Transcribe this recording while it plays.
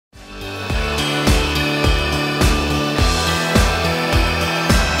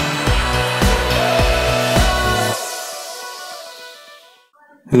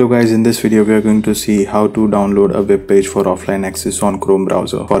Hello guys, in this video we are going to see how to download a web page for offline access on Chrome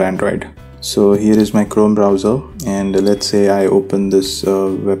browser for Android. So here is my Chrome browser, and let's say I open this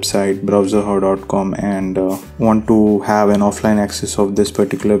website browserher.com and want to have an offline access of this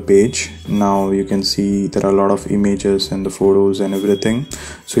particular page. Now you can see there are a lot of images and the photos and everything.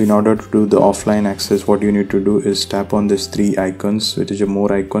 So in order to do the offline access, what you need to do is tap on these three icons, which is a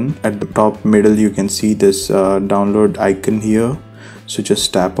more icon. At the top middle you can see this download icon here. So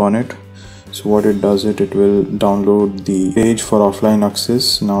just tap on it. So what it does, it will download the page for offline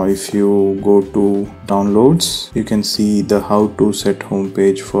access. Now if you go to downloads, you can see the how to set home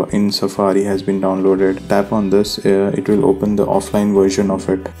page for in Safari has been downloaded. Tap on this, it will open the offline version of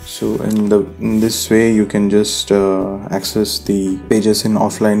it. So in this way you can just access the pages in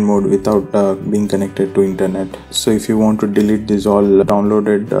offline mode without being connected to internet. So if you want to delete these all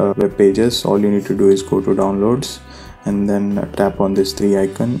downloaded web pages, all you need to do is go to downloads and then tap on this three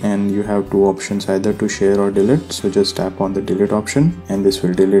icon, and you have two options, either to share or delete. So just tap on the delete option and this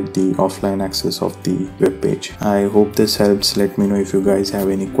will delete the offline access of the web page. I hope this helps. Let me know if you guys have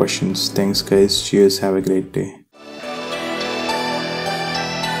any questions. Thanks guys, cheers, have a great day.